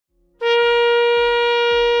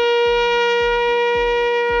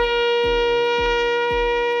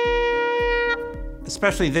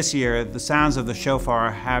Especially this year, the sounds of the shofar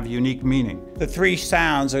have unique meaning. The three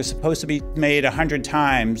sounds are supposed to be made 100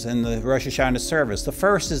 times in the Rosh Hashanah service. The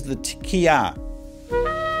first is the Tekiyah.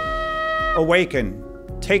 Awaken.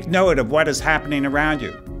 Take note of what is happening around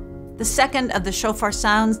you. The second of the shofar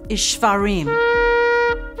sounds is Shvarim.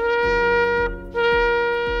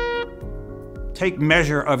 Take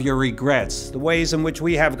measure of your regrets, the ways in which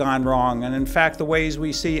we have gone wrong, and in fact the ways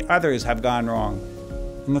we see others have gone wrong.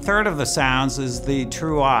 And the third of the sounds is the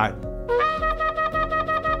Truat.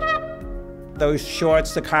 Those short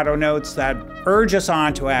staccato notes that urge us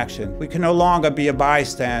on to action. We can no longer be a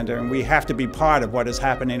bystander, and we have to be part of what is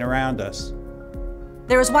happening around us.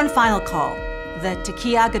 There is one final call, the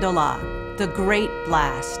Tekiyah Gedolah, the great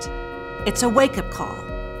blast. It's a wake-up call.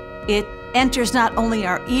 It enters not only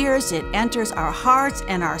our ears, it enters our hearts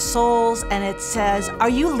and our souls, and it says, are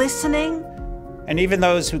you listening? And even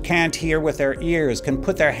those who can't hear with their ears can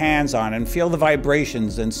put their hands on and feel the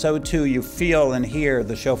vibrations, and so too you feel and hear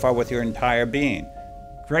the shofar with your entire being.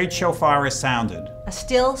 Great shofar is sounded. A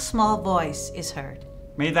still, small voice is heard.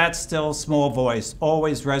 May that still, small voice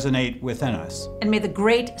always resonate within us. And may the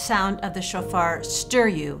great sound of the shofar stir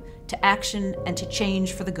you to action and to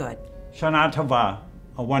change for the good. Shana Tova,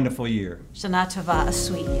 a wonderful year. Shana Tova, a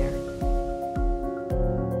sweet year.